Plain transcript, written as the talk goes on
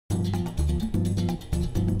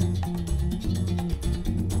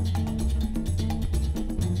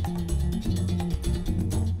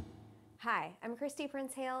Hi, I'm Kristie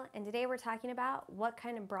Hale, and today we're talking about what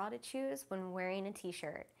kind of bra to choose when wearing a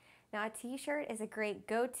t-shirt. Now, a t-shirt is a great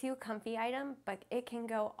go-to comfy item, but it can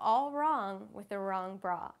go all wrong with the wrong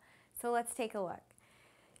bra. So let's take a look.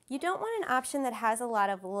 You don't want an option that has a lot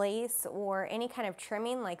of lace or any kind of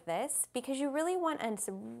trimming like this, because you really want a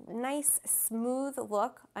nice smooth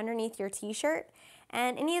look underneath your t-shirt,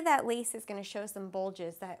 and any of that lace is going to show some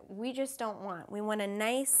bulges that we just don't want. We want a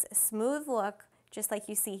nice smooth look just like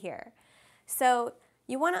you see here. So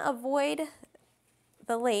you want to avoid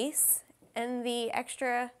the lace and the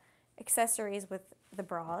extra accessories with the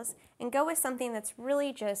bras and go with something that's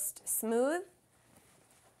really just smooth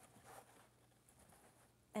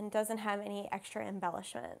and doesn't have any extra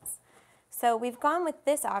embellishments. So we've gone with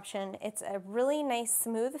this option. It's a really nice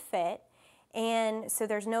smooth fit, and so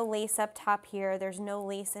there's no lace up top here, there's no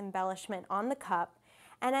lace embellishment on the cup,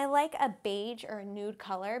 and I like a beige or a nude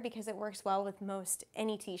color because it works well with most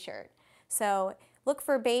any t-shirt. So look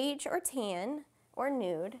for beige or tan or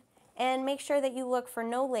nude, and make sure that you look for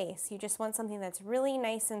no lace. You just want something that's really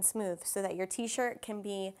nice and smooth so that your t-shirt can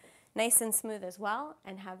be nice and smooth as well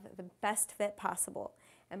and have the best fit possible.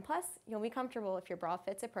 And plus, you'll be comfortable if your bra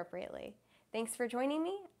fits appropriately. Thanks for joining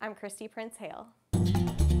me. I'm Kristie Hale.